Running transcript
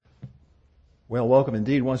Well, welcome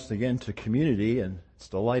indeed once again to Community, and it's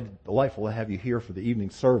delightful to have you here for the evening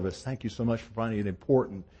service. Thank you so much for finding it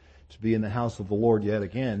important to be in the house of the Lord yet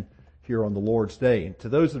again here on the Lord's Day. And to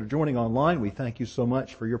those that are joining online, we thank you so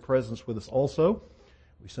much for your presence with us also.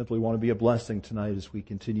 We simply want to be a blessing tonight as we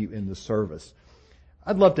continue in the service.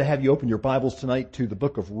 I'd love to have you open your Bibles tonight to the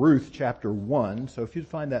book of Ruth, chapter 1. So if you'd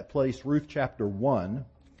find that place, Ruth chapter 1.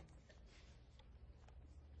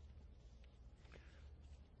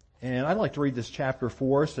 And I'd like to read this chapter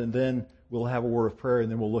for us, and then we'll have a word of prayer,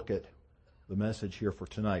 and then we'll look at the message here for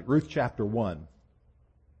tonight. Ruth chapter 1.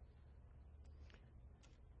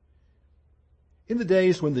 In the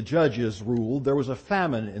days when the judges ruled, there was a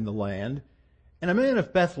famine in the land, and a man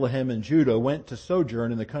of Bethlehem in Judah went to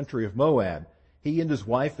sojourn in the country of Moab, he and his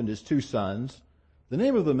wife and his 2 sons. The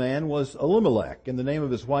name of the man was Elimelech, and the name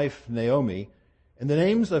of his wife Naomi, and the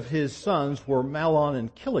names of his sons were Mahlon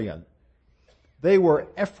and Chilion. They were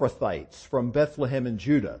Ephrathites from Bethlehem in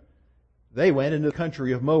Judah. They went into the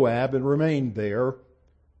country of Moab and remained there.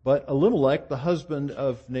 But Elimelech, the husband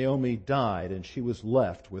of Naomi, died, and she was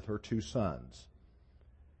left with her 2 sons.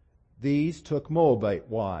 These took Moabite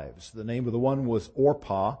wives. The name of the one was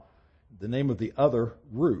Orpah, the name of the other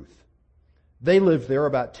Ruth. They lived there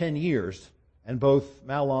about 10 years, and both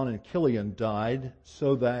Mahlon and Chilion died,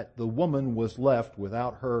 so that the woman was left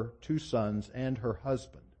without her 2 sons and her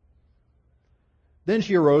husband. Then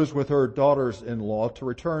she arose with her daughters-in-law to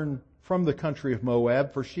return from the country of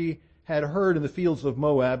Moab, for she had heard in the fields of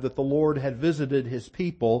Moab that the Lord had visited his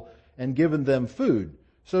people and given them food.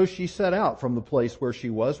 So she set out from the place where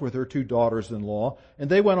she was with her 2 daughters-in-law, and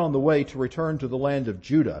they went on the way to return to the land of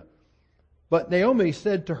Judah. But Naomi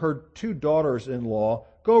said to her 2 daughters-in-law,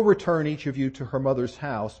 "Go return each of you to her mother's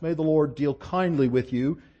house. May the Lord deal kindly with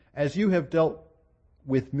you, as you have dealt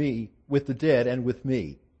with me, with the dead, and with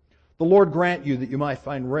me. The Lord grant you that you might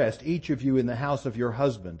find rest, each of you in the house of your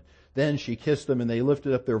husband." Then she kissed them, and they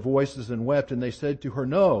lifted up their voices and wept, and they said to her,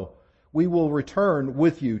 "No, we will return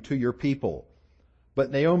with you to your people." But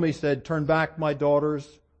Naomi said, "Turn back, my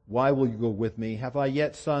daughters. Why will you go with me? Have I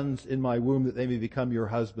yet sons in my womb that they may become your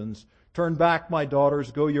husbands? Turn back, my daughters,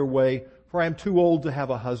 go your way, for I am too old to have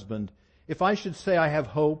a husband. If I should say I have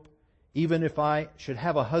hope, even if I should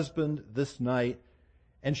have a husband this night,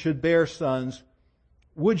 and should bear sons,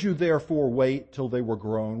 would you therefore wait till they were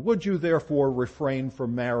grown? Would you therefore refrain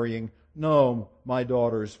from marrying? No, my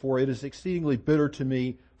daughters, for it is exceedingly bitter to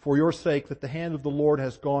me for your sake that the hand of the Lord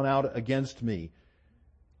has gone out against me."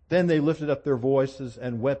 Then they lifted up their voices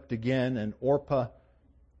and wept again, and Orpah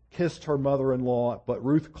kissed her mother-in-law, but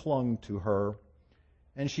Ruth clung to her.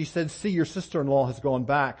 And she said, "See, your sister-in-law has gone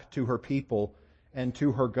back to her people and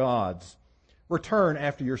to her gods. Return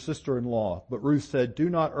after your sister-in-law." But Ruth said, "Do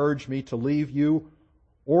not urge me to leave you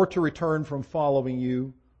or to return from following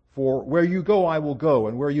you. For where you go I will go,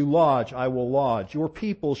 and where you lodge I will lodge. Your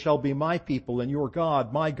people shall be my people, and your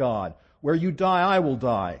God my God. Where you die I will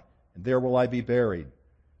die, and there will I be buried.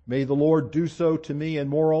 May the Lord do so to me,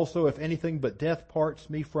 and more also, if anything but death parts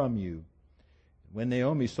me from you." When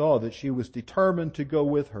Naomi saw that she was determined to go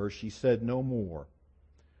with her, she said no more.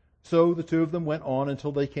 So the 2 of them went on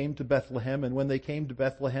until they came to Bethlehem, and when they came to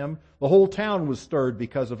Bethlehem, the whole town was stirred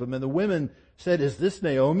because of them. And the women said, "Is this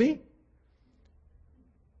Naomi?"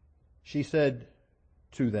 She said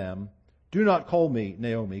to them, "Do not call me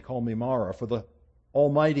Naomi, call me Mara, for the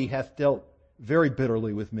Almighty hath dealt very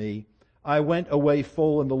bitterly with me. I went away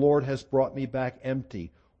full, and the Lord has brought me back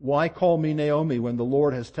empty. Why call me Naomi when the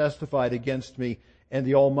Lord has testified against me, and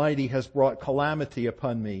the Almighty has brought calamity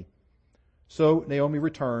upon me?" So Naomi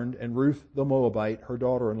returned, and Ruth the Moabite, her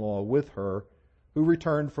daughter-in-law, with her, who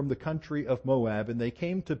returned from the country of Moab, and they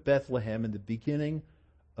came to Bethlehem in the beginning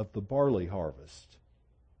of the barley harvest.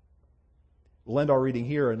 We'll end our reading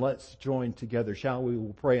here, and let's join together, shall we?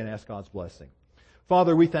 We'll pray and ask God's blessing.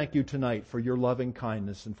 Father, we thank you tonight for your loving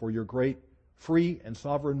kindness and for your great, free, and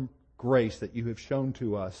sovereign grace that you have shown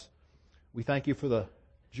to us. We thank you for the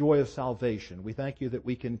joy of salvation. We thank you that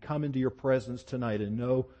we can come into your presence tonight and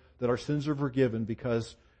know that our sins are forgiven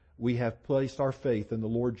because we have placed our faith in the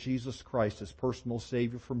Lord Jesus Christ as personal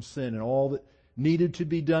Savior from sin, and all that needed to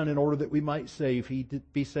be done in order that we might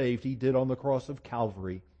be saved, He did on the cross of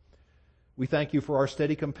Calvary. We thank you for our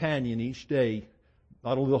steady companion each day,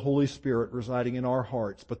 not only the Holy Spirit residing in our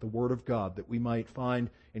hearts, but the Word of God, that we might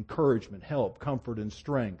find encouragement, help, comfort, and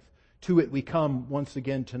strength. To it we come once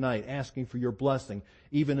again tonight, asking for your blessing,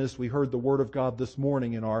 even as we heard the Word of God this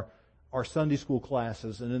morning in our Sunday school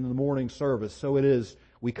classes and in the morning service. So it is,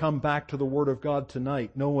 we come back to the Word of God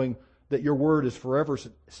tonight, knowing that your Word is forever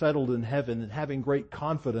settled in heaven, and having great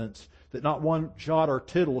confidence that not one jot or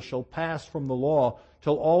tittle shall pass from the law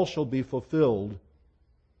till all shall be fulfilled.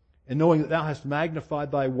 And knowing that Thou hast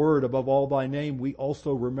magnified Thy word above all Thy name, we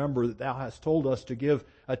also remember that Thou hast told us to give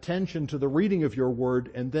attention to the reading of Your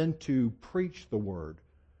word and then to preach the word.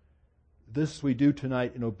 This we do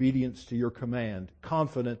tonight in obedience to Your command,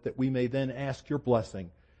 confident that we may then ask Your blessing.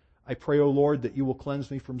 I pray, O Lord, that You will cleanse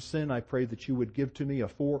me from sin. I pray that You would give to me a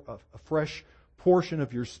fresh portion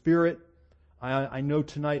of Your Spirit. I know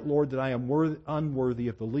tonight, Lord, that I am unworthy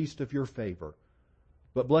of the least of Your favor.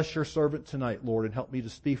 But bless Your servant tonight, Lord, and help me to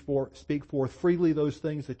speak forth freely those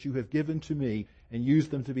things that You have given to me and use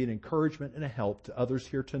them to be an encouragement and a help to others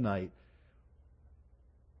here tonight.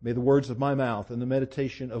 May the words of my mouth and the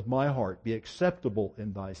meditation of my heart be acceptable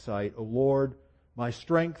in Thy sight, O Lord, my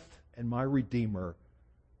strength and my Redeemer.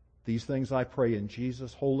 These things I pray in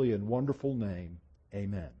Jesus' holy and wonderful name.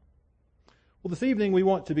 Amen. Well, this evening we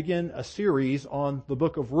want to begin a series on the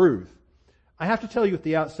book of Ruth. I have to tell you at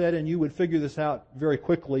the outset, and you would figure this out very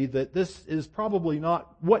quickly, that this is probably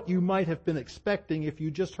not what you might have been expecting if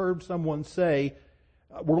you just heard someone say,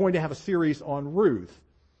 we're going to have a series on Ruth.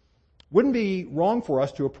 Wouldn't be wrong for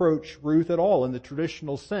us to approach Ruth at all in the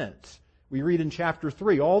traditional sense. We read in chapter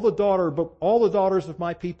 3, all the daughters of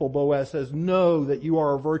my people, Boaz says, know that you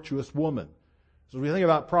are a virtuous woman. So we think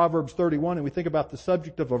about Proverbs 31 and we think about the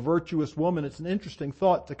subject of a virtuous woman. It's an interesting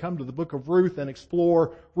thought to come to the book of Ruth and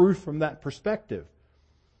explore Ruth from that perspective.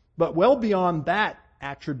 But well beyond that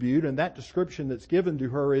attribute and that description that's given to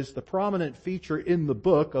her is the prominent feature in the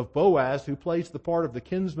book of Boaz, who plays the part of the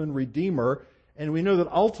kinsman redeemer. And we know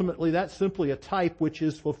that ultimately that's simply a type which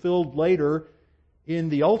is fulfilled later in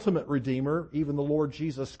the ultimate Redeemer, even the Lord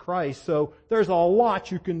Jesus Christ. So there's a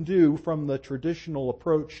lot you can do from the traditional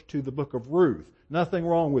approach to the book of Ruth. Nothing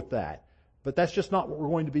wrong with that. But that's just not what we're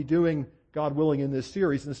going to be doing, God willing, in this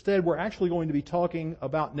series. Instead, we're actually going to be talking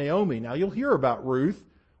about Naomi. Now, you'll hear about Ruth.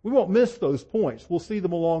 We won't miss those points. We'll see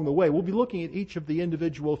them along the way. We'll be looking at each of the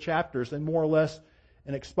individual chapters in more or less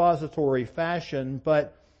an expository fashion.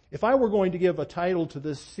 But if I were going to give a title to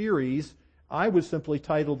this series, I would simply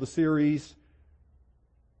title the series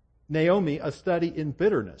Naomi, a Study in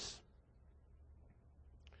Bitterness.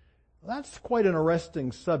 That's quite an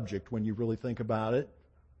arresting subject when you really think about it,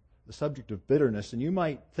 the subject of bitterness. And you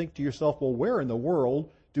might think to yourself, well, where in the world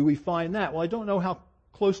do we find that? Well, I don't know how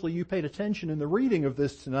closely you paid attention in the reading of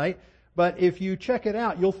this tonight, but if you check it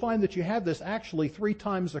out, you'll find that you have this actually 3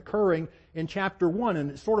 times occurring in chapter 1,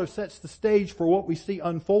 and it sort of sets the stage for what we see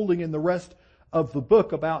unfolding in the rest of the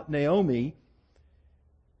book about Naomi.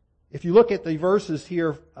 If you look at the verses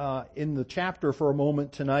here in the chapter for a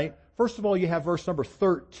moment tonight, first of all, you have verse number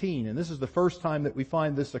 13, and this is the first time that we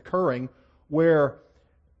find this occurring, where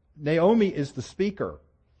Naomi is the speaker.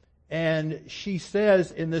 And she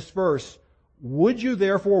says in this verse, would you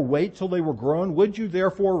therefore wait till they were grown? Would you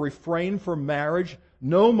therefore refrain from marriage?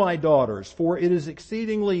 No, my daughters, for it is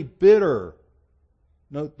exceedingly bitter.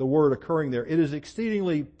 Note the word occurring there. It is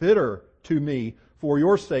exceedingly bitter to me for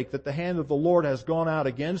your sake that the hand of the Lord has gone out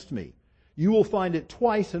against me. You will find it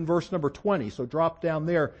twice in verse number 20. So drop down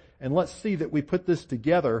there and let's see that we put this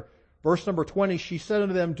together. Verse number 20, she said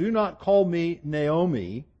unto them, do not call me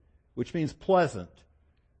Naomi, which means pleasant.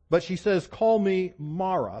 But she says, call me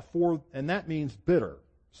Mara, and that means bitter.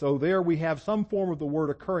 So there we have some form of the word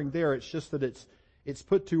occurring there. It's just that it's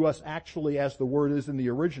put to us actually as the word is in the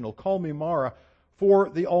original. Call me Mara, for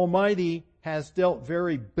the Almighty has dealt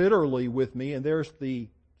very bitterly with me. And there's the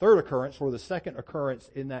third occurrence or the second occurrence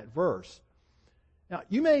in that verse. Now,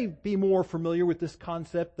 you may be more familiar with this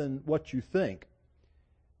concept than what you think.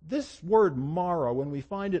 This word Mara, when we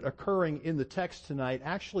find it occurring in the text tonight,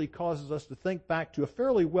 actually causes us to think back to a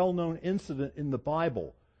fairly well-known incident in the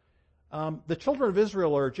Bible. The children of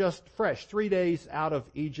Israel are just fresh, 3 days out of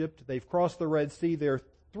Egypt. They've crossed the Red Sea. They're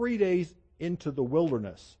 3 days into the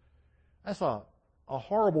wilderness. That's a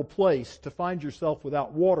horrible place to find yourself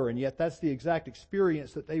without water, and yet that's the exact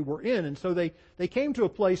experience that they were in. And so they came to a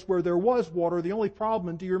place where there was water. The only problem,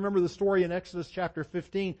 and do you remember the story in Exodus chapter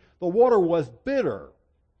 15? The water was bitter.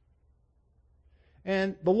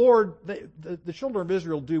 And the Lord, the children of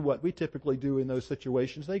Israel do what we typically do in those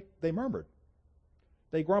situations. They murmured.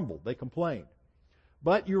 They grumbled. They complained.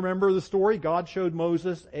 But you remember the story? God showed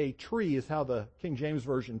Moses a tree, is how the King James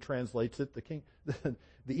Version translates it.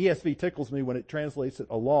 The ESV tickles me when it translates it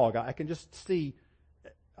a log. I can just see,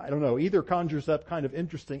 I don't know, either conjures up kind of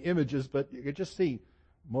interesting images, but you can just see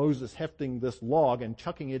Moses hefting this log and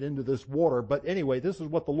chucking it into this water. But anyway, this is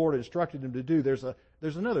what the Lord instructed him to do. There's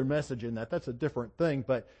another message in that. That's a different thing.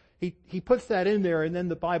 But he puts that in there, and then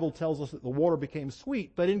the Bible tells us that the water became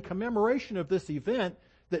sweet. But in commemoration of this event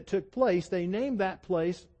that took place, they named that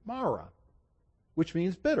place Mara, which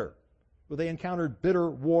means bitter. Well, they encountered bitter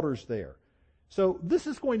waters there. So this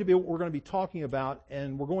is going to be what we're going to be talking about,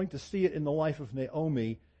 and we're going to see it in the life of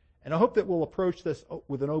Naomi. And I hope that we'll approach this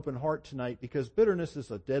with an open heart tonight, because bitterness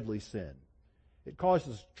is a deadly sin. It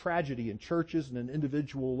causes tragedy in churches and in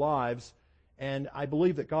individual lives, and I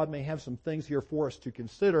believe that God may have some things here for us to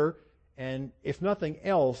consider, and if nothing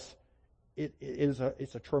else,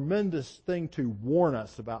 it's a tremendous thing to warn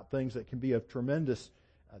us about things that can be of tremendous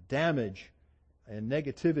damage and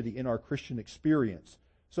negativity in our Christian experience.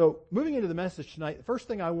 So, moving into the message tonight, the first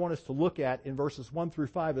thing I want us to look at in verses 1 through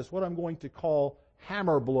 5 is what I'm going to call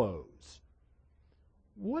hammer blows.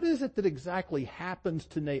 What is it that exactly happens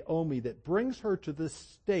to Naomi that brings her to this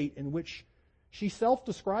state in which she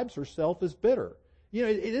self-describes herself as bitter? You know,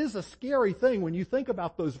 it is a scary thing when you think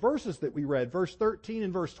about those verses that we read, verse 13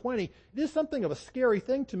 and verse 20. It is something of a scary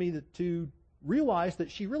thing to me to realize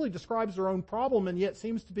that she really describes her own problem and yet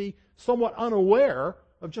seems to be somewhat unaware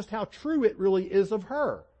of just how true it really is of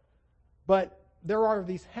her. But there are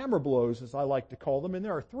these hammer blows, as I like to call them, and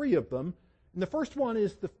there are three of them. And the first one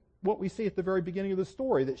is what we see at the very beginning of the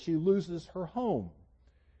story, that she loses her home.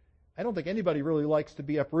 I don't think anybody really likes to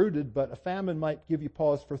be uprooted, but a famine might give you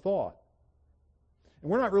pause for thought.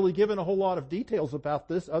 And we're not really given a whole lot of details about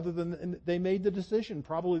this other than they made the decision.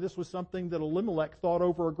 Probably this was something that Elimelech thought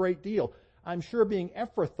over a great deal. I'm sure, being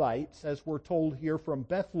Ephrathites, as we're told here from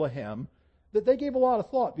Bethlehem, that they gave a lot of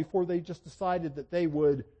thought before they just decided that they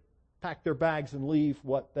would pack their bags and leave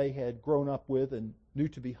what they had grown up with and knew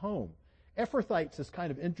to be home. Ephrathites is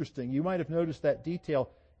kind of interesting. You might have noticed that detail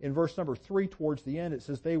in verse number 3 towards the end. It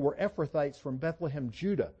says they were Ephrathites from Bethlehem,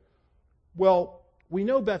 Judah. Well, we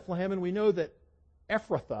know Bethlehem, and we know that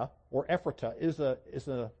Ephrathah, or Ephrata, is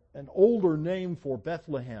an older name for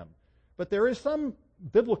Bethlehem. But there is some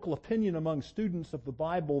biblical opinion among students of the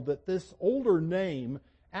Bible that this older name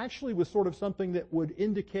actually was sort of something that would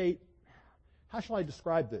indicate, how shall I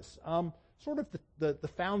describe this? Sort of the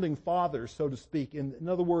founding fathers, so to speak. In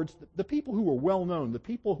other words, the people who were well known, the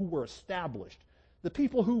people who were established, the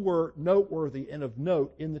people who were noteworthy and of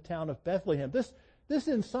note in the town of Bethlehem. This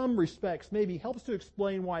in some respects maybe helps to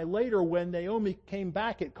explain why later when Naomi came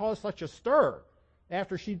back it caused such a stir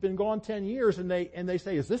after she'd been gone 10 years and they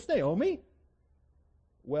say, "Is this Naomi?"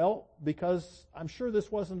 Well, because I'm sure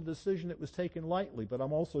this wasn't a decision that was taken lightly, but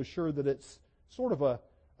I'm also sure that it's sort of a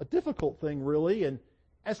difficult thing, really. And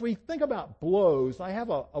as we think about blows, I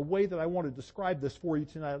have a way that I want to describe this for you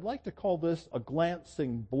tonight. I'd like to call this a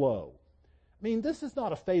glancing blow. I mean, this is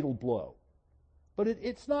not a fatal blow, but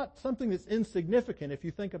it's not something that's insignificant if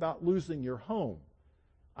you think about losing your home.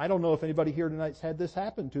 I don't know if anybody here tonight's had this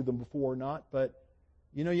happen to them before or not, but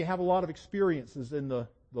you know, you have a lot of experiences in the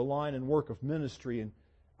line and work of ministry. And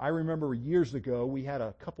I remember years ago, we had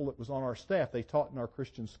a couple that was on our staff. They taught in our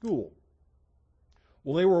Christian school.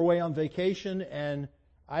 Well, they were away on vacation, and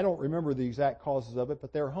I don't remember the exact causes of it,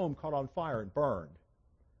 but their home caught on fire and burned.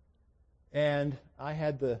 And I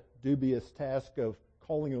had the dubious task of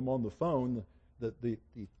calling them on the phone. The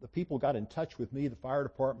people got in touch with me, the fire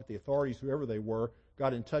department, the authorities, whoever they were,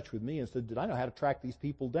 got in touch with me and said, "Did I know how to track these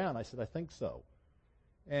people down?" I said, "I think so."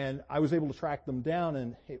 And I was able to track them down,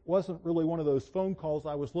 and it wasn't really one of those phone calls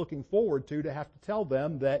I was looking forward to have to tell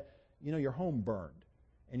them that, you know, your home burned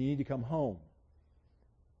and you need to come home.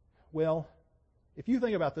 Well, if you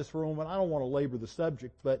think about this for a moment, I don't want to labor the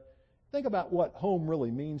subject, but think about what home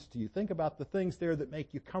really means to you. Think about the things there that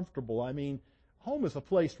make you comfortable. I mean, home is a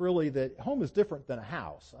place really home is different than a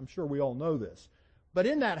house. I'm sure we all know this. But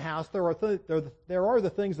in that house, there are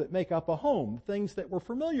the things that make up a home, things that we're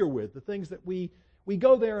familiar with, the things that we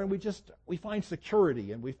go there and we find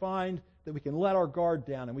security, and we find that we can let our guard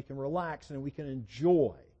down and we can relax and we can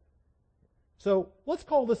enjoy. So let's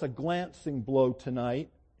call this a glancing blow tonight.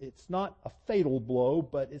 It's not a fatal blow,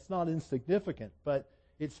 but it's not insignificant. But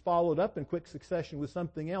it's followed up in quick succession with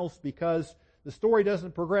something else, because the story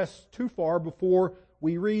doesn't progress too far before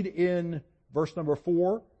we read in verse number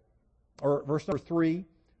 4, or verse number 3,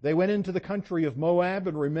 "They went into the country of Moab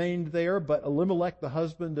and remained there, but Elimelech, the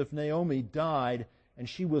husband of Naomi, died, and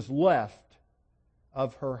she was left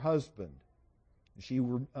of her husband." She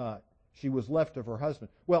was left of her husband.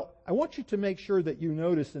 Well, I want you to make sure that you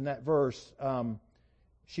notice in that verse,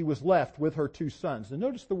 she was left with her two sons. And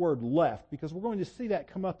notice the word left, because we're going to see that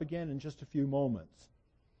come up again in just a few moments.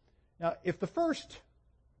 Now, if the first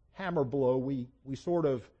hammer blow, we sort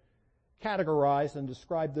of categorize and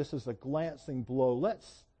describe this as a glancing blow,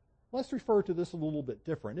 let's refer to this a little bit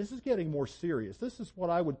different. This is getting more serious. This is what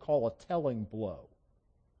I would call a telling blow.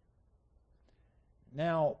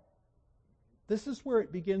 Now, this is where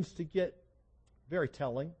it begins to get very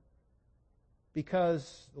telling.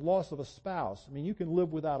 because the loss of a spouse, I mean, you can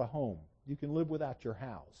live without a home. You can live without your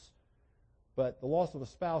house. But the loss of a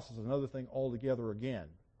spouse is another thing altogether again.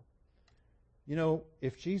 You know,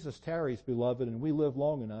 if Jesus tarries, beloved, and we live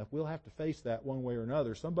long enough, we'll have to face that one way or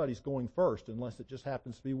another. Somebody's going first, unless it just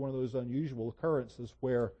happens to be one of those unusual occurrences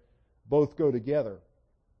where both go together.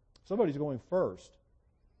 Somebody's going first.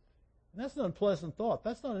 And that's an unpleasant thought.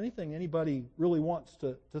 That's not anything anybody really wants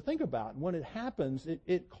to think about. And when it happens,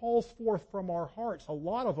 it calls forth from our hearts a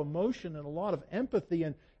lot of emotion and a lot of empathy,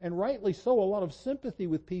 and rightly so, a lot of sympathy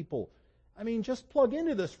with people. I mean, just plug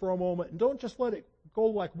into this for a moment and don't just let it go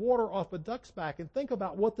like water off a duck's back, and think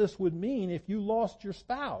about what this would mean if you lost your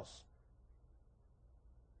spouse.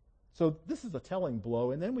 So this is a telling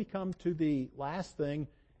blow. And then we come to the last thing,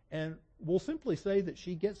 and we'll simply say that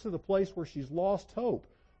she gets to the place where she's lost hope.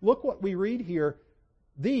 Look what we read here.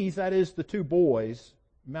 These, that is the two boys,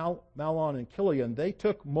 Mahlon and Chilion, they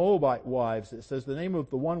took Moabite wives. It says the name of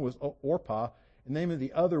the one was Orpah, and the name of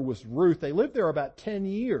the other was Ruth. They lived there about 10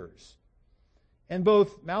 years. And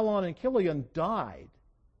both Mahlon and Chilion died.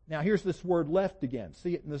 Now here's this word left again.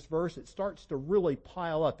 See it in this verse? It starts to really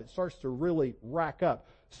pile up. It starts to really rack up.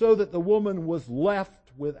 So that the woman was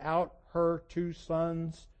left without her 2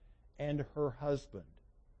 sons and her husband.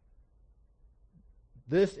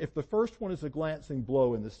 This, if the first one is a glancing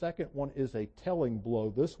blow and the second one is a telling blow,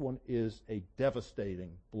 this one is a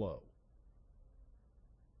devastating blow.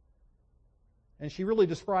 And she really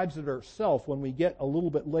describes it herself when we get a little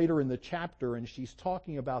bit later in the chapter, and she's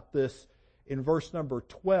talking about this in verse number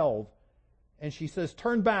 12. And she says,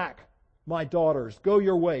 "Turn back, my daughters, go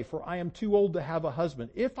your way, for I am too old to have a husband.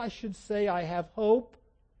 If I should say I have hope."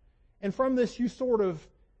 And from this you sort of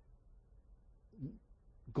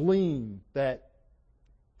glean that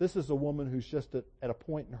this is a woman who's just at a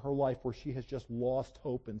point in her life where she has just lost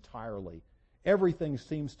hope entirely. Everything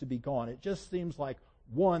seems to be gone. It just seems like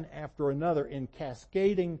one after another in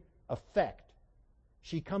cascading effect.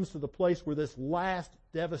 She comes to the place where this last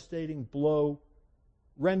devastating blow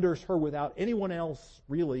renders her without anyone else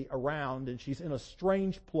really around, and she's in a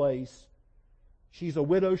strange place. She's a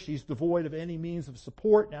widow. She's devoid of any means of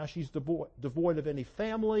support. Now she's devoid of any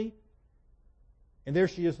family. And there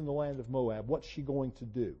she is in the land of Moab. What's she going to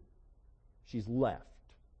do? She's left.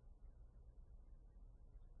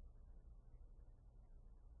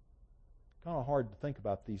 Kind of hard to think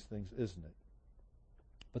about these things, isn't it?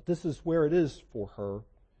 But this is where it is for her,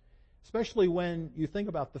 especially when you think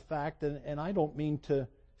about the fact, and I don't mean to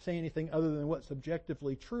say anything other than what's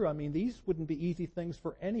objectively true. I mean, these wouldn't be easy things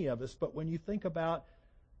for any of us, but when you think about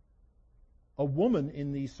a woman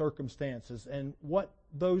in these circumstances and what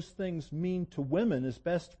those things mean to women, as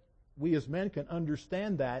best we as men can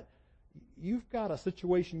understand that, you've got a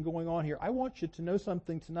situation going on here. I want you to know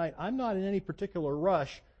something tonight. I'm not in any particular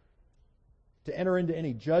rush to enter into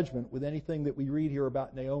any judgment with anything that we read here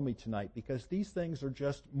about Naomi tonight, because these things are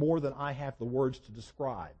just more than I have the words to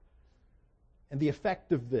describe. And the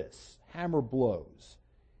effect of this, hammer blows.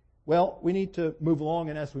 Well, we need to move along,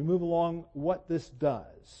 and as we move along, what this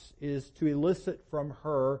does is to elicit from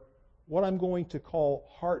her what I'm going to call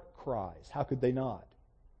heart cries. How could they not?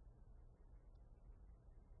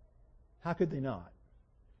 How could they not?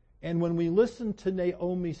 And when we listen to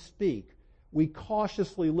Naomi speak, we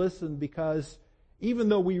cautiously listen, because even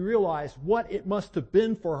though we realize what it must have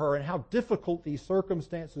been for her and how difficult these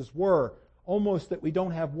circumstances were, almost that we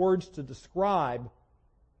don't have words to describe,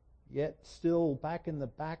 yet still back in the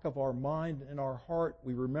back of our mind and our heart,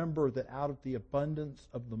 we remember that out of the abundance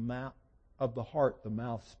of the heart, the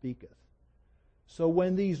mouth speaketh. So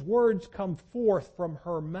when these words come forth from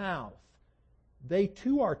her mouth, they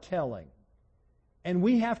too are telling. And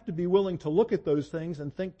we have to be willing to look at those things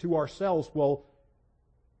and think to ourselves, well,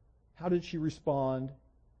 how did she respond?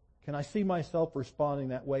 Can I see myself responding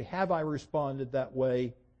that way? Have I responded that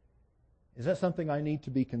way? Is that something I need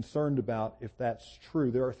to be concerned about if that's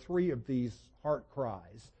true? There are 3 of these heart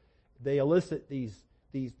cries. They elicit these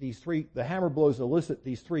 3, the hammer blows elicit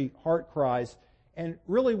these 3 heart cries. And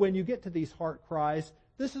really when you get to these heart cries,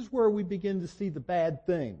 this is where we begin to see the bad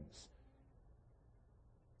things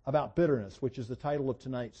about bitterness, which is the title of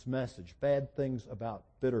tonight's message, Bad Things About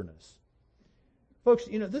Bitterness. Folks,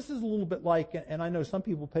 you know, this is a little bit like, and I know some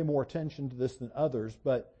people pay more attention to this than others,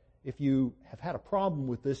 but if you have had a problem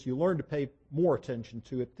with this, you learn to pay more attention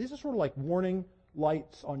to it. These are sort of like warning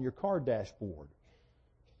lights on your car dashboard.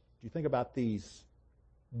 Do you think about these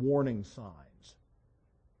warning signs?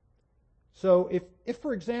 So if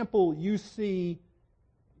for example, you see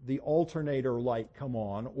the alternator light come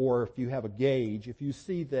on, or if you have a gauge, if you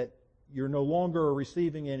see that you're no longer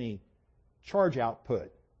receiving any charge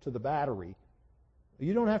output to the battery,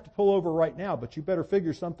 You don't have to pull over right now, but you better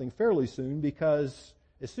figure something fairly soon, because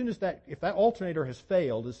as soon as if that alternator has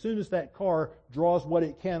failed, as soon as that car draws what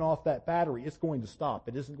it can off that battery, it's going to stop.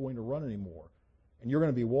 It isn't going to run anymore. And you're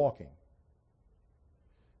going to be walking.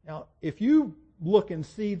 Now, if you look and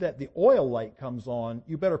see that the oil light comes on,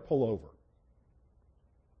 you better pull over.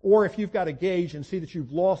 Or if you've got a gauge and see that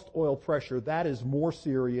you've lost oil pressure, that is more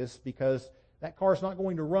serious, because that car's not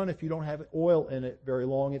going to run if you don't have oil in it very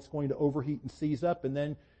long. It's going to overheat and seize up, and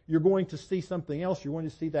then you're going to see something else. You're going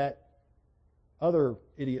to see that other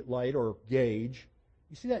idiot light or gauge.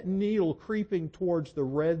 You see that needle creeping towards the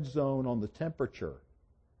red zone on the temperature.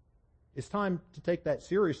 It's time to take that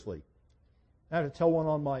seriously. I had to tell one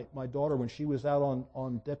on my daughter when she was out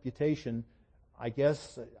on deputation. I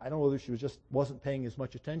guess, I don't know whether she wasn't paying as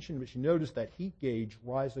much attention, but she noticed that heat gauge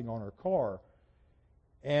rising on her car.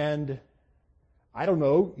 And I don't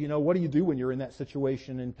know, what do you do when you're in that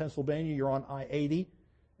situation? In Pennsylvania, you're on I-80,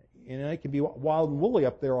 and it can be wild and woolly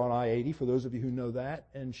up there on I-80, for those of you who know that.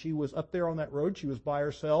 And she was up there on that road. She was by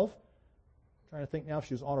herself. I'm trying to think now if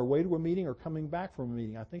she was on her way to a meeting or coming back from a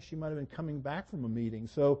meeting. I think she might have been coming back from a meeting.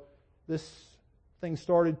 So this thing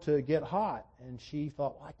started to get hot, and she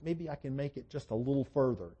thought, well, maybe I can make it just a little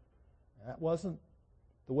further. That wasn't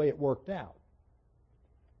the way it worked out.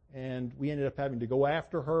 And we ended up having to go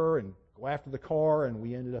after her and go after the car, and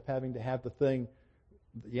we ended up having to have the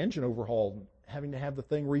engine overhauled, and having to have the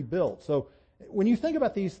thing rebuilt. So when you think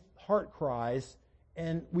about these heart cries,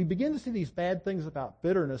 and we begin to see these bad things about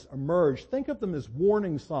bitterness emerge, think of them as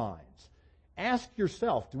warning signs. Ask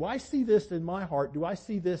yourself, do I see this in my heart? Do I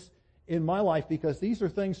see this in my life? Because these are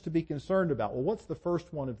things to be concerned about. Well, what's the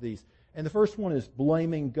first one of these? And the first one is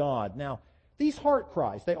blaming God. Now, these heart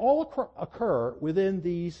cries, they all occur within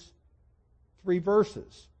these 3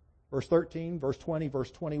 verses. Verse 13, verse 20,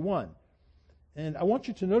 verse 21. And I want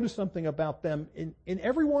you to notice something about them. In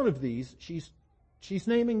every one of these, she's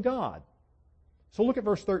naming God. So look at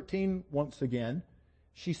verse 13 once again.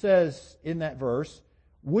 She says in that verse,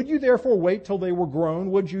 would you therefore wait till they were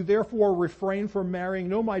grown? Would you therefore refrain from marrying?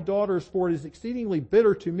 No, my daughters, for it is exceedingly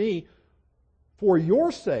bitter to me for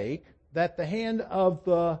your sake that the hand of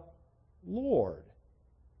the Lord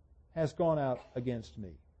has gone out against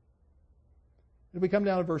me. And we come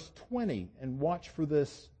down to verse 20 and watch for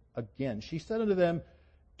this again. She said unto them,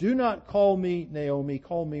 do not call me Naomi,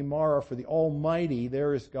 call me Mara, for the Almighty,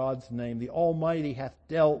 there is God's name, the Almighty hath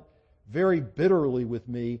dealt very bitterly with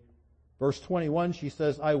me. Verse 21, she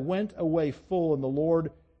says, I went away full, and the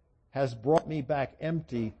Lord has brought me back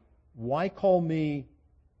empty. Why call me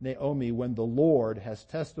Naomi when the Lord has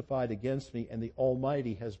testified against me, and the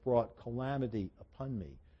Almighty has brought calamity upon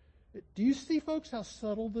me? Do you see, folks, how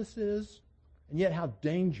subtle this is? And yet how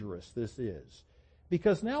dangerous this is.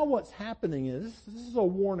 Because now what's happening is, this is a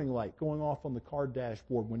warning light going off on the car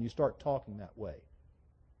dashboard when you start talking that way.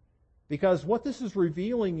 Because what this is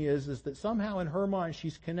revealing is that somehow in her mind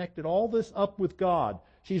she's connected all this up with God.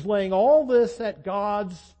 She's laying all this at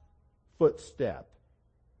God's footstep.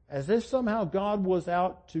 As if somehow God was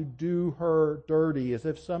out to do her dirty. As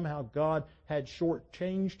if somehow God had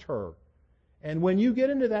shortchanged her. And when you get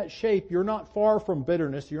into that shape, you're not far from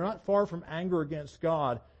bitterness. You're not far from anger against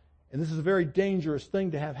God. And this is a very dangerous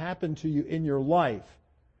thing to have happen to you in your life.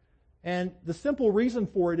 And the simple reason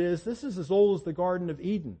for it is, this is as old as the Garden of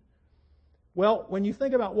Eden. Well, when you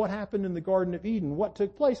think about what happened in the Garden of Eden, what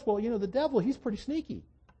took place? Well, the devil, he's pretty sneaky,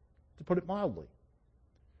 to put it mildly.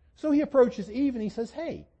 So he approaches Eve and he says,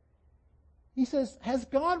 hey, has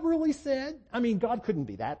God really said, God couldn't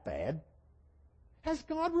be that bad. Has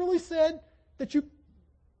God really said that you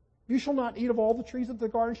shall not eat of all the trees of the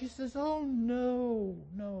garden? She says, oh,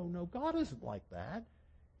 no, God isn't like that.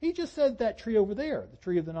 He just said that tree over there, the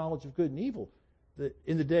tree of the knowledge of good and evil, that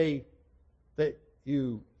in the day that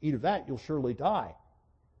you eat of that, you'll surely die.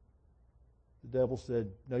 The devil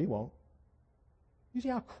said, no, you won't. You see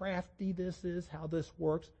how crafty this is, how this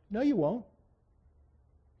works? No, you won't.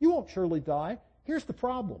 You won't surely die. Here's the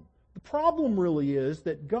problem. The problem really is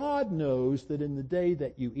that God knows that in the day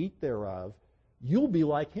that you eat thereof, you'll be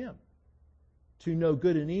like him, to know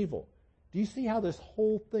good and evil. Do you see how this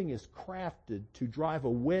whole thing is crafted to drive a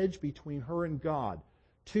wedge between her and God,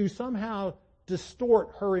 to somehow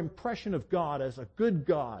distort her impression of God as a good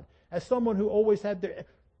God, as someone who always had their...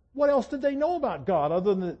 What else did they know about God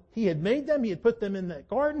other than that he had made them, he had put them in that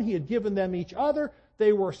garden, he had given them each other,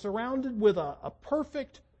 they were surrounded with a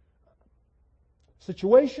perfect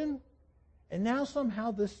situation, and now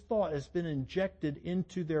somehow this thought has been injected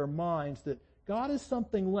into their minds that God is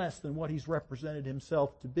something less than what he's represented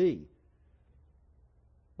himself to be.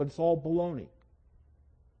 But it's all baloney.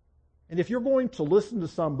 And if you're going to listen to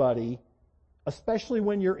somebody especially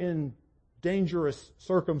when you're in dangerous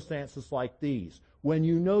circumstances like these, when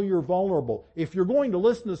you know you're vulnerable. If you're going to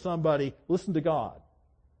listen to somebody, listen to God.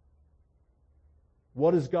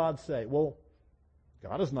 What does God say? Well,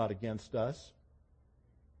 God is not against us.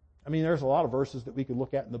 I mean, there's a lot of verses that we could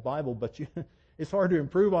look at in the Bible, but it's hard to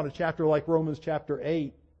improve on a chapter like Romans chapter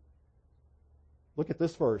 8. Look at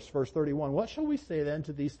this verse 31. What shall we say then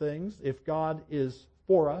to these things? If God is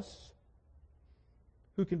for us,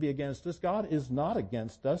 who can be against us? God is not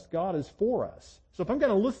against us. God is for us. So if I'm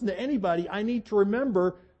going to listen to anybody, I need to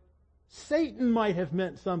remember Satan might have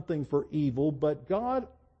meant something for evil, but God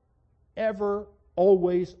ever,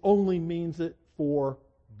 always, only means it for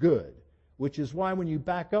good. Which is why when you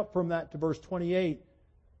back up from that to verse 28,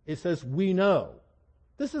 it says, we know.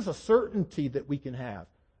 This is a certainty that we can have.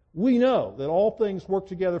 We know that all things work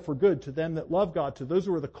together for good to them that love God, to those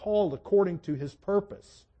who are the called according to His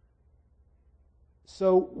purpose.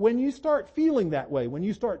 So when you start feeling that way, when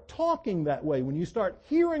you start talking that way, when you start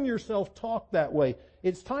hearing yourself talk that way,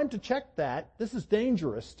 it's time to check that. This is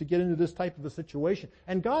dangerous to get into this type of a situation.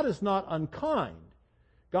 And God is not unkind.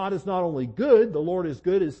 God is not only good, the Lord is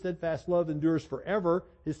good, His steadfast love endures forever,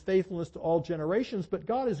 His faithfulness to all generations, but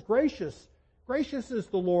God is gracious. Gracious is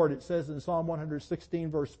the Lord, it says in Psalm 116,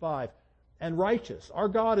 verse 5, and righteous. Our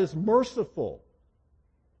God is merciful.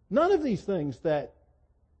 None of these things that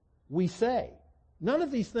we say, none of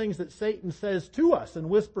these things that Satan says to us and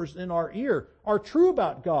whispers in our ear are true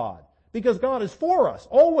about God, because God is for us,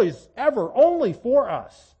 always, ever, only for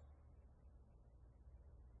us.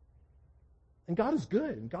 And God is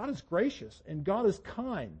good, and God is gracious, and God is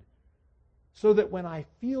kind. So that when I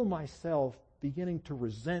feel myself beginning to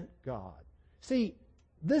resent God, see,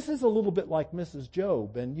 this is a little bit like Mrs.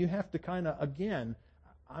 Job, and you have to kind of, again,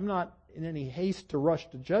 I'm not in any haste to rush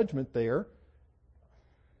to judgment there.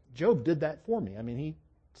 Job did that for me. I mean, he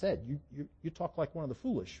said, you talk like one of the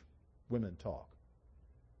foolish women talk.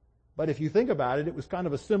 But if you think about it, it was kind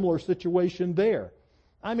of a similar situation there.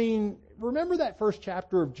 I mean, remember that first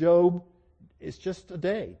chapter of Job? It's just a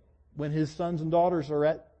day when his sons and daughters are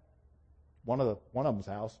at one of them's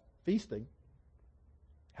house feasting,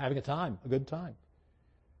 having a good time.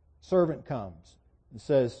 Servant comes and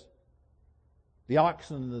says, the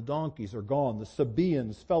oxen and the donkeys are gone. The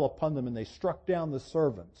Sabaeans fell upon them and they struck down the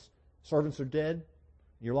servants. Servants are dead.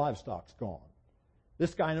 Your livestock's gone.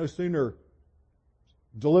 This guy no sooner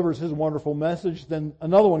delivers his wonderful message than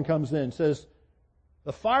another one comes in and says,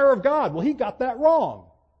 the fire of God. Well, he got that wrong.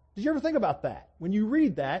 Did you ever think about that? When you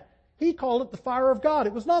read that, he called it the fire of God.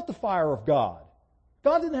 It was not the fire of God.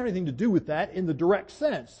 God didn't have anything to do with that in the direct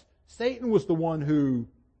sense. Satan was the one who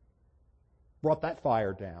brought that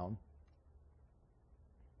fire down.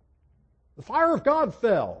 The fire of God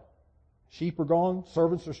fell. Sheep are gone.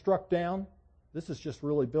 Servants are struck down. This is just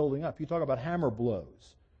really building up. You talk about hammer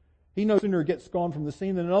blows. He no sooner gets gone from the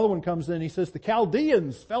scene than another one comes in. He says, the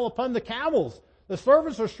Chaldeans fell upon the camels. The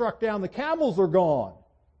servants are struck down. The camels are gone.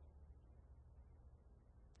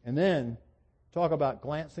 And then talk about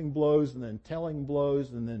glancing blows and then telling blows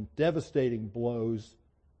and then devastating blows.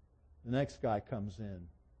 The next guy comes in.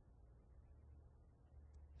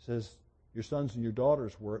 He says, your sons and your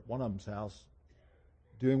daughters were at one of them's house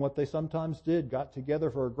doing what they sometimes did, got together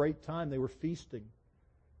for a great time. They were feasting.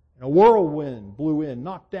 And a whirlwind blew in,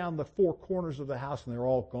 knocked down the four corners of the house, and they're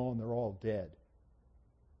all gone. They're all dead.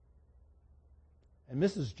 And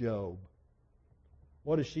Mrs. Job,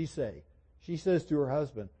 what does she say? She says to her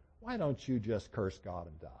husband, why don't you just curse God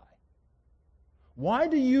and die? Why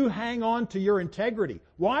do you hang on to your integrity?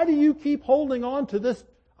 Why do you keep holding on to this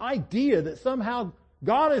idea that somehow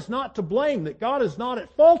God is not to blame, that God is not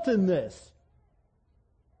at fault in this?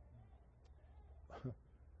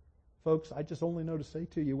 Folks, I just only know to say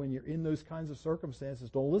to you, when you're in those kinds of circumstances,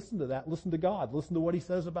 don't listen to that. Listen to God. Listen to what He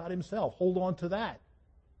says about Himself. Hold on to that.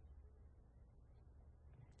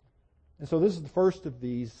 And so this is the first of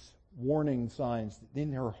these warning signs.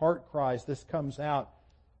 In her heart cries, this comes out.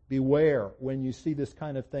 Beware when you see this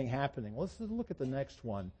kind of thing happening. Let's look at the next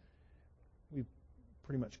one. We've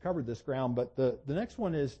pretty much covered this ground, but the next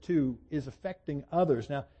one is affecting others.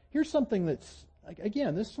 Now, here's something that's,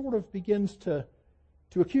 again, this sort of begins to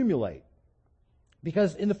accumulate.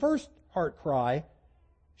 Because in the first heart cry,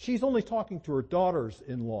 she's only talking to her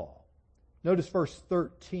daughters-in-law. Notice verse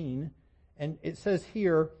 13, and it says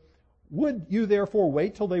here, would you therefore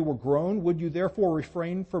wait till they were grown? Would you therefore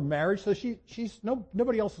refrain from marriage? So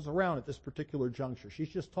nobody else is around at this particular juncture. She's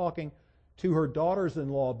just talking to her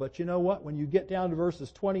daughters-in-law. But you know what? When you get down to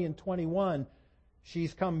verses 20 and 21,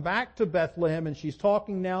 she's come back to Bethlehem and she's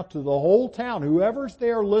talking now to the whole town, whoever's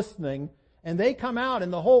there listening, and they come out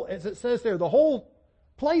and the whole, as it says there, the whole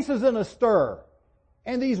place is in a stir.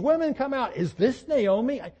 And these women come out. Is this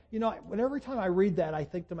Naomi? Every time I read that, I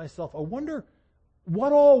think to myself, I wonder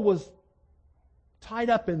what all was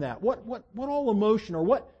tied up in that. What all emotion, or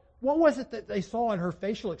what was it that they saw in her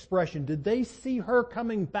facial expression? Did they see her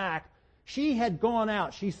coming back? She had gone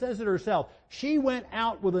out. She says it herself. She went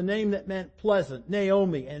out with a name that meant pleasant,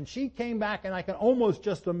 Naomi. And she came back, and I can almost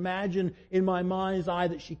just imagine in my mind's eye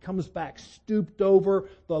that she comes back stooped over,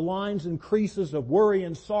 the lines and creases of worry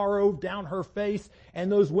and sorrow down her face.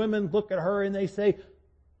 And those women look at her and they say,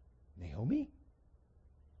 Naomi?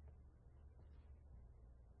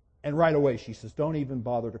 And right away she says, don't even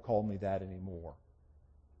bother to call me that anymore.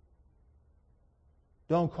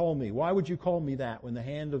 Don't call me. Why would you call me that when the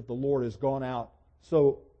hand of the Lord has gone out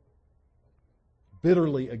so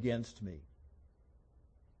bitterly against me?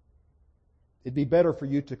 It'd be better for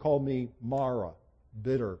you to call me Mara,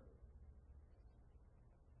 bitter.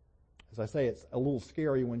 As I say, it's a little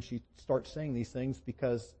scary when she starts saying these things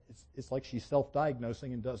because it's like she's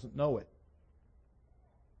self-diagnosing and doesn't know it.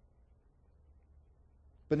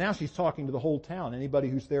 But now she's talking to the whole town, anybody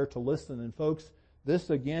who's there to listen. And folks, this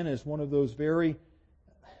again is one of those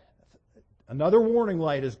another warning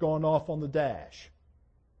light has gone off on the dash.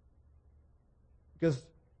 Because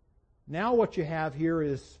now what you have here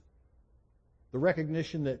is the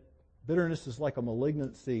recognition that bitterness is like a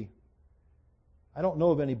malignancy. I don't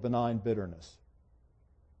know of any benign bitterness.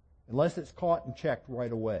 Unless it's caught and checked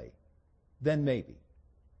right away. Then maybe.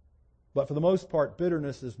 But for the most part,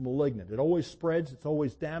 bitterness is malignant. It always spreads, it's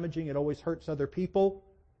always damaging, it always hurts other people,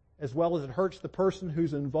 as well as it hurts the person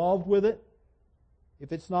who's involved with it,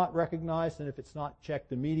 if it's not recognized and if it's not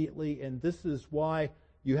checked immediately. And this is why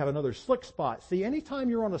you have another slick spot. See, anytime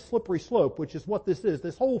you're on a slippery slope, which is what this is,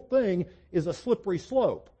 this whole thing is a slippery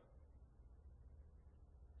slope.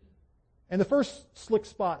 And the first slick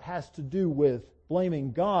spot has to do with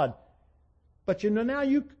blaming God. But now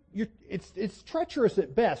it's treacherous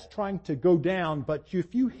at best trying to go down, but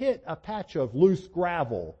if you hit a patch of loose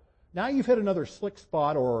gravel, now you've hit another slick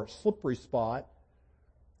spot or slippery spot.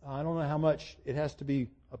 I don't know how much it has to be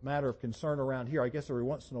a matter of concern around here. I guess every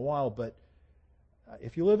once in a while, but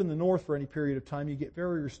if you live in the north for any period of time, you get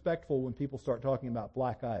very respectful when people start talking about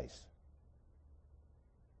black ice.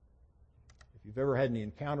 If you've ever had any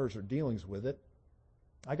encounters or dealings with it,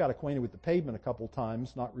 I got acquainted with the pavement a couple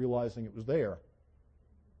times, not realizing it was there.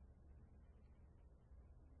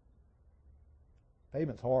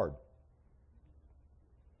 Pavement's hard.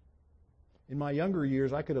 In my younger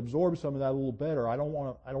years, I could absorb some of that a little better. I don't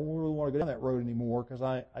really want to go down that road anymore because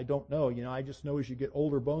I don't know. I just know as you get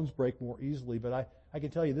older, bones break more easily. But I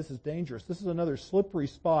can tell you this is dangerous. This is another slippery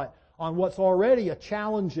spot on what's already a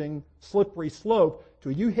challenging slippery slope.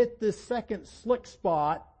 Till you hit this second slick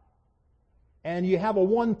spot and you have a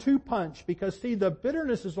 1-2 punch because, see, the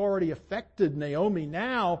bitterness has already affected Naomi.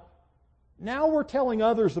 Now we're telling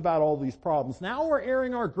others about all these problems. Now we're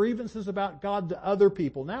airing our grievances about God to other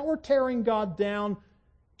people. Now we're tearing God down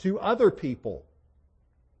to other people.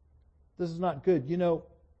 This is not good.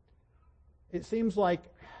 It seems like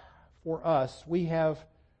for us, we have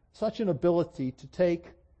such an ability to take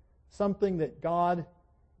something that God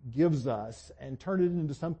gives us and turn it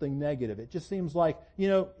into something negative. It just seems like,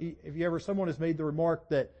 if someone has made the remark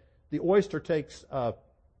that the oyster takes a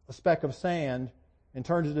speck of sand and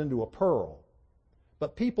turns it into a pearl.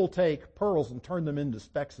 But people take pearls and turn them into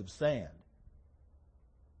specks of sand.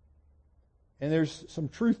 And there's some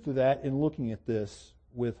truth to that in looking at this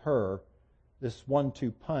with her, this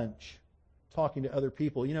 1-2 punch, talking to other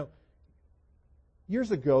people.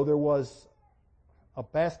 Years ago there was a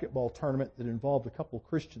basketball tournament that involved a couple of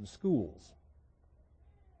Christian schools.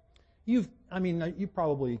 You've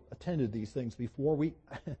probably attended these things before.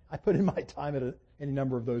 I put in my time at any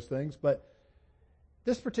number of those things, but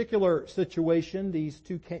this particular situation, these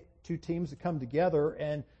two teams that come together,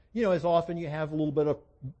 and as often you have a little bit of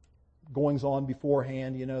goings on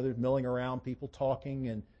beforehand. There's milling around, people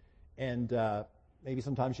talking, and maybe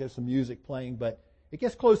sometimes you have some music playing. But it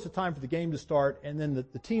gets close to time for the game to start, and then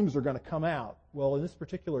the teams are going to come out. Well, in this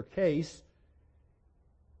particular case,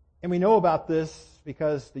 and we know about this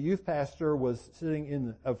because the youth pastor was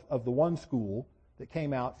sitting of the one school that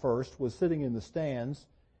came out first, was sitting in the stands,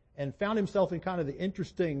 and found himself in kind of the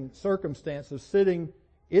interesting circumstance of sitting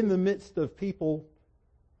in the midst of people.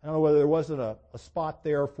 I don't know whether there wasn't a spot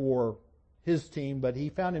there for his team, but he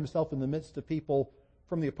found himself in the midst of people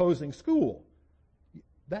from the opposing school.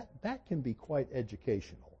 That can be quite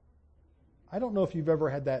educational. I don't know if you've ever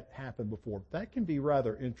had that happen before. That can be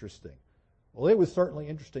rather interesting. Well, it was certainly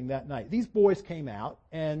interesting that night. These boys came out,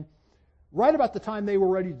 and right about the time they were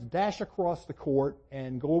ready to dash across the court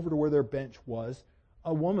and go over to where their bench was,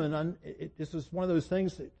 a woman, this was one of those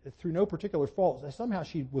things that through no particular fault, somehow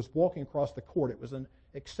she was walking across the court. It was an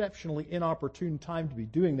exceptionally inopportune time to be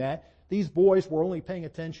doing that. These boys were only paying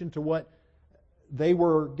attention to what they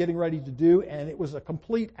were getting ready to do, and it was a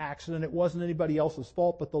complete accident. It wasn't anybody else's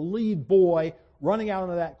fault, but the lead boy running out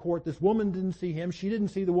into that court, this woman didn't see him, she didn't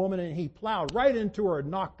see the woman, and he plowed right into her and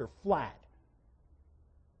knocked her flat.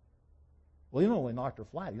 Well, he not only knocked her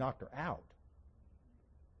flat, he knocked her out.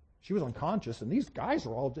 She was unconscious, and these guys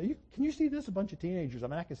are all, can you see this? A bunch of teenagers. I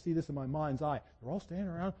mean, I can see this in my mind's eye. They're all standing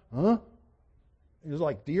around, huh? It was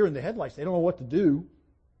like deer in the headlights. They don't know what to do.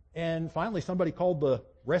 And finally, somebody called the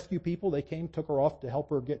rescue people. They came, took her off to help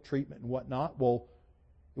her get treatment and whatnot. Well,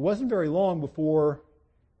 it wasn't very long before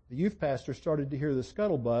the youth pastor started to hear the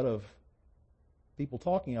scuttlebutt of people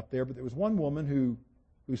talking up there, but there was one woman who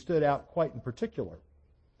stood out quite in particular.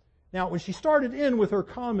 Now, when she started in with her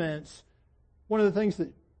comments, one of the things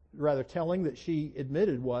that rather telling that she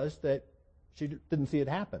admitted was that she didn't see it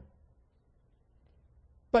happen.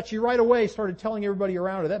 But she right away started telling everybody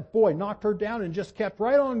around her, that boy knocked her down and just kept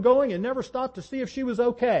right on going and never stopped to see if she was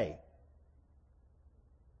okay.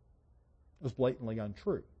 It was blatantly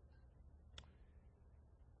untrue.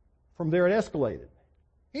 From there it escalated.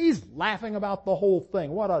 He's laughing about the whole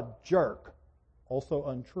thing. What a jerk. Also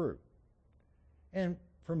untrue. And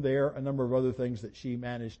from there, a number of other things that she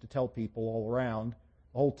managed to tell people all around.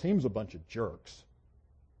 The whole team's a bunch of jerks.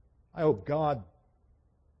 I hope God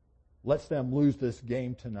lets them lose this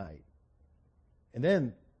game tonight. And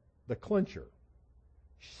then the clincher.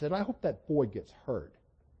 She said, I hope that boy gets hurt.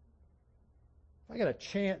 If I get a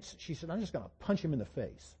chance, she said, I'm just going to punch him in the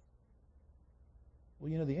face. Well,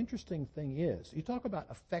 you know, the interesting thing is, you talk about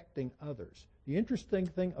affecting others. The interesting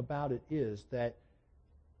thing about it is that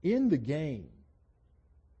in the game,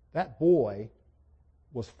 that boy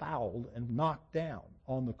was fouled and knocked down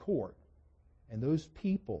on the court. And those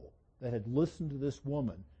people that had listened to this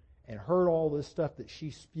woman and heard all this stuff that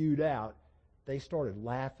she spewed out, they started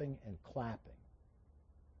laughing and clapping.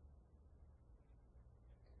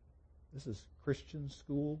 This is Christian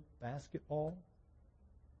school basketball.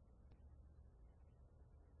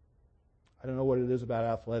 I don't know what it is about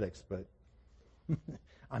athletics, but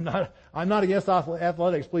I'm not against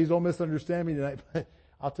athletics. Please don't misunderstand me tonight. But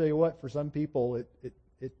I'll tell you what, for some people,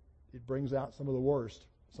 it brings out some of the worst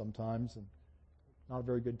sometimes, and not a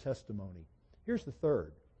very good testimony. Here's the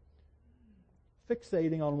third.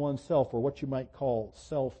 Fixating on oneself, or what you might call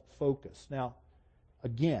self-focus. Now,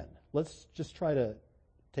 again, let's just try to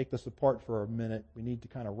take this apart for a minute. We need to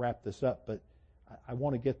kind of wrap this up, but I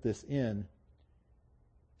want to get this in.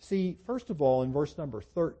 See, first of all, in verse number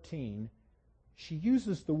 13, she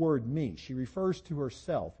uses the word me. She refers to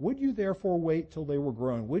herself. Would you therefore wait till they were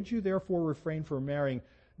grown? Would you therefore refrain from marrying?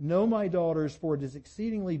 No, my daughters, for it is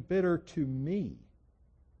exceedingly bitter to me,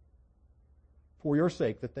 for your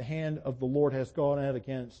sake, that the hand of the Lord has gone out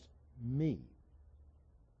against me.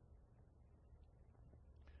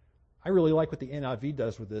 I really like what the NIV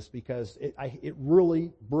does with this, because it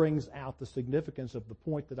really brings out the significance of the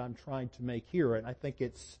point that I'm trying to make here, and I think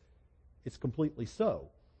it's completely so.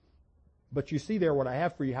 But you see there what I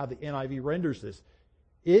have for you, how the NIV renders this.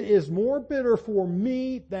 It is more bitter for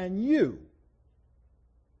me than you,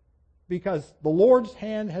 because the Lord's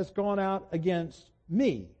hand has gone out against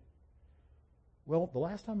me. Well, the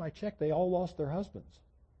last time I checked, they all lost their husbands.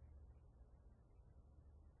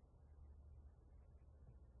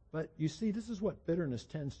 But you see, this is what bitterness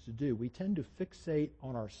tends to do. We tend to fixate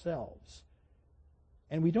on ourselves.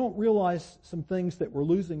 And we don't realize some things that we're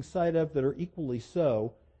losing sight of that are equally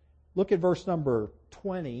so. Look at verse number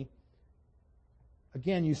 20.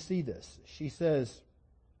 Again, you see this. She says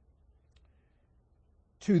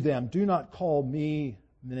to them, do not call me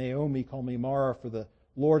Naomi, call me Mara, for the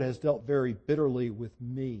Lord has dealt very bitterly with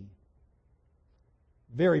me.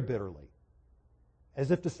 Very bitterly.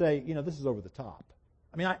 As if to say, this is over the top.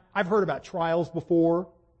 I mean, I've heard about trials before,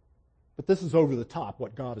 but this is over the top,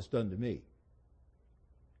 what God has done to me.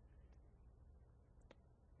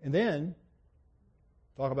 And then,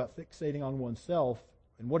 talk about fixating on oneself,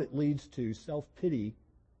 and what it leads to, self-pity,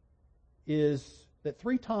 is that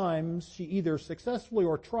 3 times she either successfully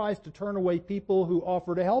or tries to turn away people who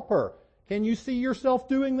offer to help her. Can you see yourself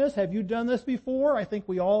doing this? Have you done this before? I think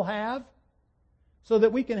we all have. So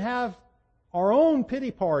that we can have our own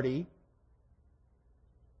pity party.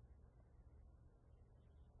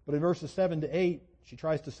 But in verses 7 to 8, she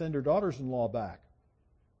tries to send her daughters-in-law back.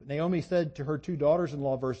 But Naomi said to her 2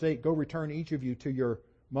 daughters-in-law, verse 8, go return each of you to your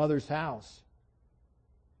mother's house.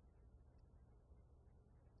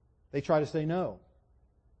 They try to say no.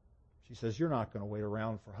 She says, you're not going to wait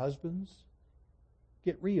around for husbands.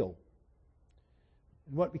 Get real.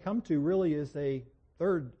 And what we come to really is a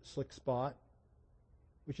third slick spot,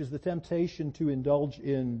 which is the temptation to indulge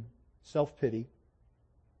in self-pity,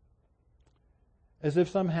 as if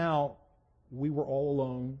somehow we were all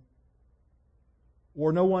alone,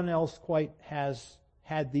 or no one else quite has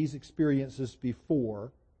had these experiences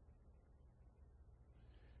before.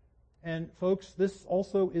 And folks, this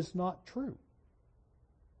also is not true.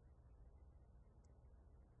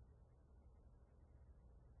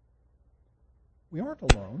 We aren't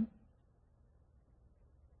alone.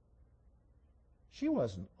 She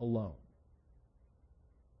wasn't alone.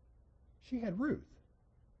 She had Ruth.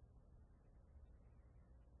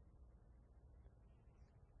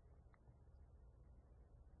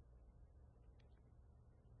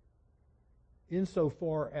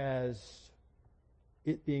 Insofar as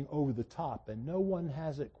it being over the top, and no one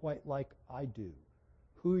has it quite like I do.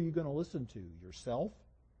 Who are you going to listen to? Yourself?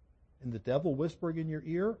 And the devil whispering in your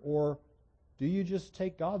ear? Or do you just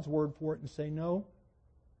take God's word for it and say no?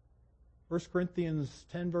 1 Corinthians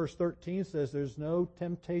 10 verse 13 says there's no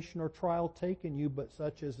temptation or trial taken you but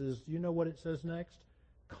such as is, you know what it says next?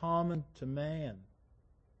 Common to man.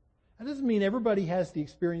 That doesn't mean everybody has the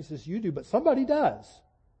experiences you do, but somebody does.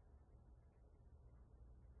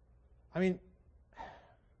 I mean,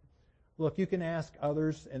 look, you can ask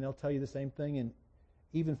others and they'll tell you the same thing, and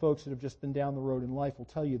even folks that have just been down the road in life will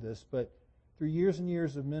tell you this, but through years and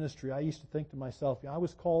years of ministry, I used to think to myself, I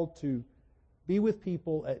was called to be with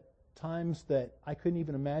people at times that I couldn't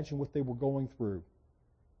even imagine what they were going through.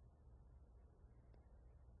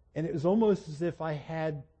 And it was almost as if I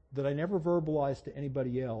had, that I never verbalized to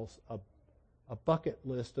anybody else, a bucket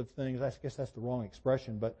list of things. I guess that's the wrong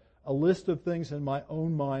expression, but a list of things in my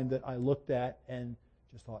own mind that I looked at and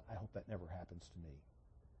just thought, I hope that never happens to me.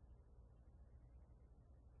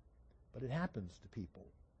 But it happens to people.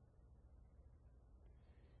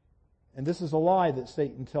 And this is a lie that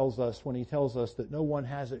Satan tells us when he tells us that no one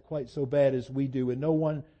has it quite so bad as we do, and no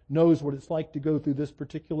one knows what it's like to go through this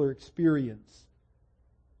particular experience.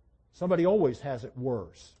 Somebody always has it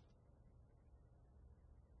worse.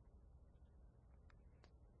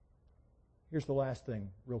 Here's the last thing,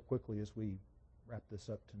 real quickly, as we wrap this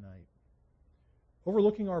up tonight.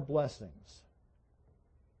 Overlooking our blessings.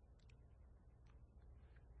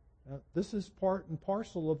 Now, this is part and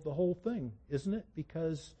parcel of the whole thing, isn't it?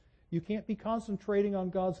 Because you can't be concentrating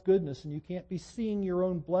on God's goodness and you can't be seeing your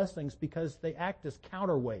own blessings because they act as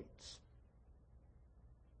counterweights.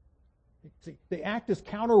 See, they act as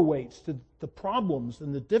counterweights to the problems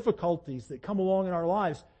and the difficulties that come along in our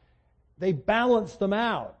lives. They balance them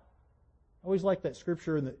out. I always like that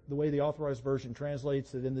scripture in the way the Authorized Version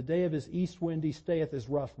translates it. In the day of his east wind, he stayeth his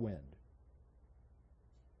rough wind.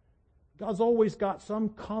 God's always got some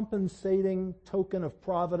compensating token of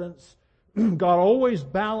providence. God always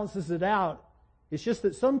balances it out. It's just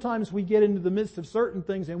that sometimes we get into the midst of certain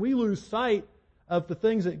things and we lose sight of the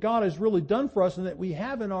things that God has really done for us and that we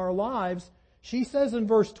have in our lives. She says in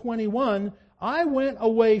verse 21, I went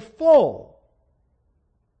away full.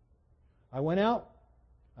 I went out.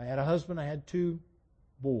 I had a husband. I had 2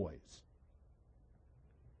 boys.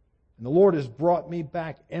 And the Lord has brought me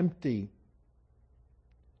back empty.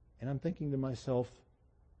 And I'm thinking to myself,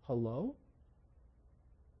 hello?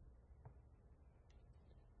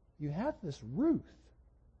 You have this Ruth.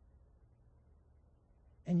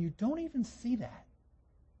 And you don't even see that.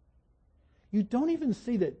 You don't even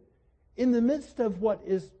see that in the midst of what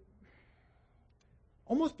is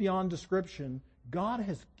almost beyond description, God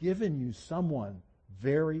has given you someone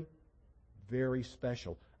very, very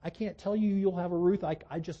special. I can't tell you you'll have a Ruth.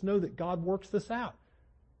 I just know that God works this out.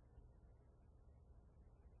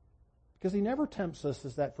 Because he never tempts us,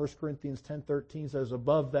 as that 1 Corinthians 10:13 says,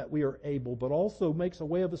 above that we are able, but also makes a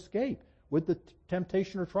way of escape. With the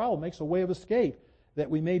temptation or trial, makes a way of escape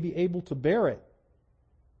that we may be able to bear it.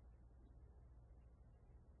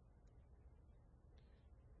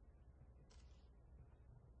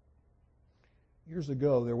 Years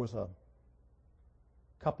ago, there was a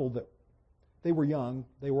couple that, they were young.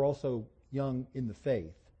 They were also young in the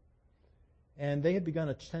faith. And they had begun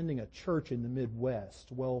attending a church in the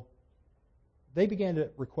Midwest. Well, they began to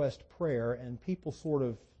request prayer, and people sort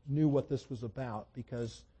of knew what this was about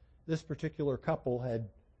because this particular couple had,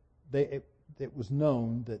 it was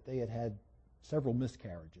known that they had had several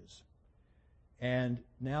miscarriages. And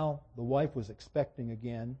now the wife was expecting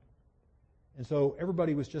again. And so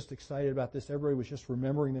everybody was just excited about this. Everybody was just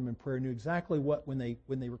remembering them in prayer, knew exactly what, when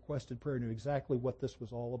they requested prayer, knew exactly what this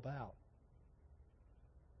was all about.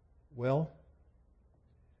 Well,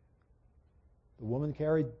 the woman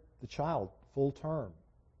carried the child full term,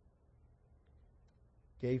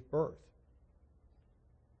 gave birth.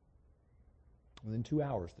 Within 2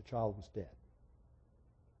 hours, the child was dead.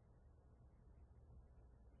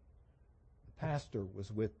 The pastor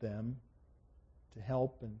was with them to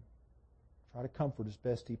help and try to comfort as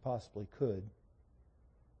best he possibly could.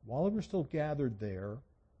 While they were still gathered there,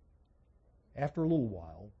 after a little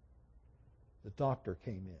while, the doctor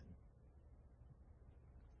came in.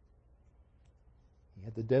 He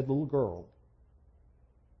had the dead little girl.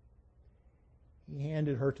 He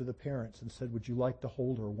handed her to the parents and said, "Would you like to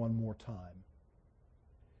hold her one more time?"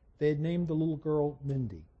 They had named the little girl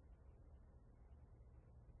Mindy.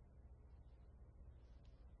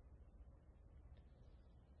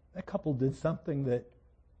 That couple did something that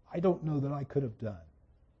I don't know that I could have done.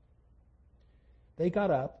 They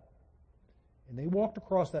got up and they walked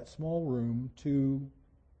across that small room to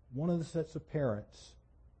one of the sets of parents.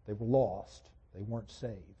 They were lost. They weren't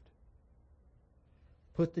saved.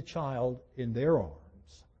 Put the child in their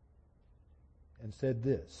arms and said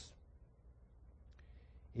this: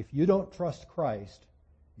 "If you don't trust Christ,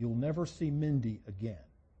 you'll never see Mindy again.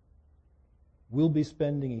 We'll be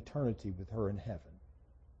spending eternity with her in heaven."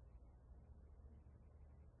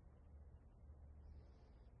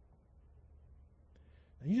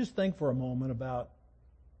 Now you just think for a moment about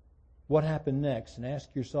what happened next and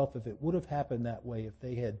ask yourself if it would have happened that way if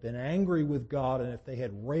they had been angry with God and if they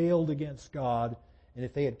had railed against God and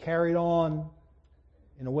if they had carried on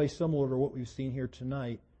in a way similar to what we've seen here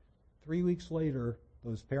tonight. 3 weeks later,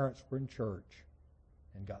 those parents were in church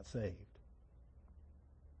and got saved.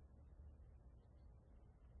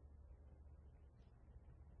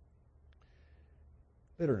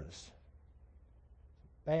 Bitterness.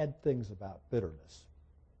 Bad things about bitterness.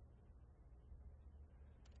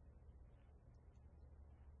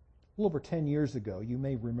 A little over 10 years ago, you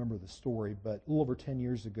may remember the story, but a little over 10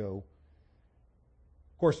 years ago,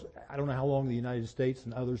 of course, I don't know how long the United States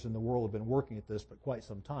and others in the world have been working at this, but quite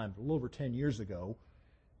some time. But a little over 10 years ago,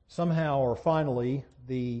 somehow or finally,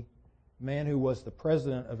 the man who was the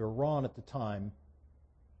president of Iran at the time,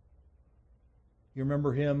 you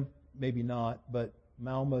remember him? Maybe not, but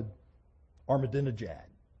Mohammed Ahmadinejad.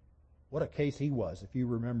 What a case he was, if you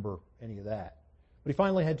remember any of that. But he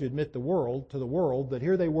finally had to admit to the world that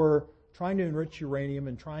here they were trying to enrich uranium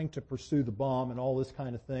and trying to pursue the bomb and all this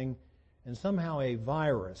kind of thing, and somehow a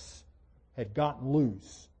virus had gotten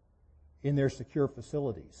loose in their secure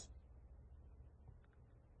facilities.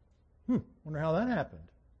 Wonder how that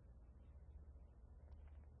happened.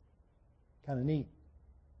 Kind of neat.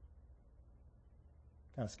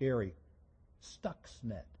 Kind of scary.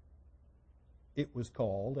 Stuxnet, it was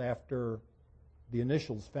called after the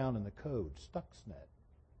initials found in the code, Stuxnet.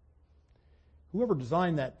 Whoever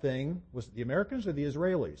designed that thing, was it the Americans or the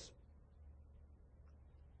Israelis?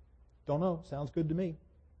 Don't know. Sounds good to me.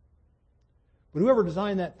 But whoever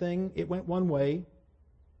designed that thing, it went one way,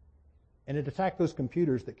 and it attacked those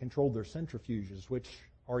computers that controlled their centrifuges, which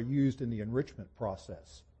are used in the enrichment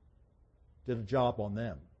process. Did a job on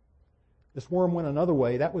them. This worm went another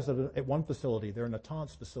way. That was at one facility, their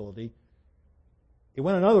Natanz facility. It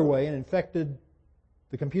went another way and infected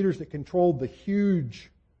the computers that controlled the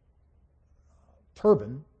huge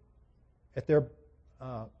turbine at their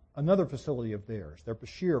another facility of theirs, their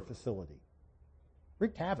Bashir facility.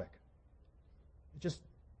 Wreaked havoc.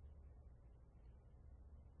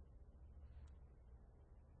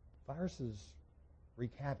 Viruses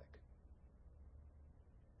wreak havoc.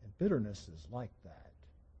 And bitterness is like that.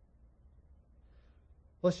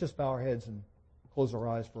 Let's just bow our heads and close our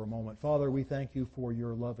eyes for a moment. Father, we thank you for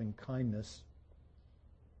your loving kindness.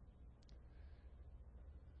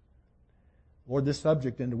 Lord, this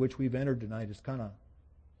subject into which we've entered tonight is kind of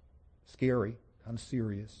scary, kind of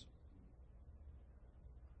serious.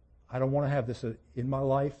 I don't want to have this in my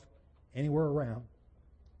life anywhere around.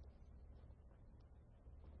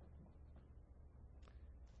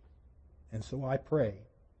 And so I pray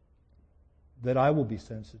that I will be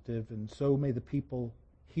sensitive, and so may the people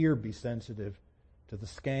here be sensitive to the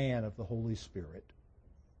scan of the Holy Spirit.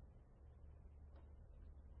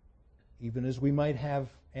 Even as we might have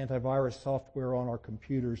antivirus software on our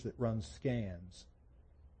computers that runs scans.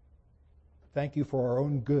 Thank you for our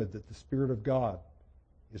own good that the Spirit of God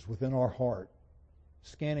is within our heart,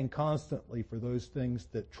 scanning constantly for those things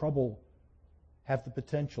that have the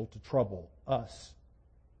potential to trouble us.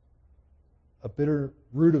 A bitter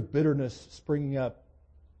root of bitterness springing up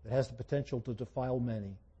that has the potential to defile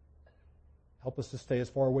many. Help us to stay as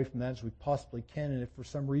far away from that as we possibly can. And if for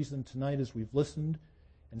some reason tonight as we've listened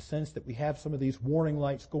and sensed that we have some of these warning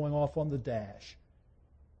lights going off on the dash,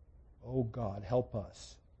 oh God, help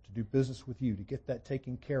us to do business with you, to get that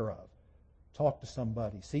taken care of. Talk to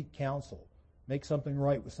somebody, seek counsel, make something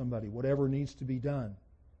right with somebody, whatever needs to be done.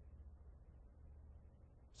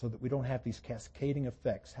 so that we don't have these cascading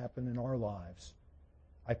effects happen in our lives.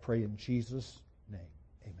 I pray in Jesus' name.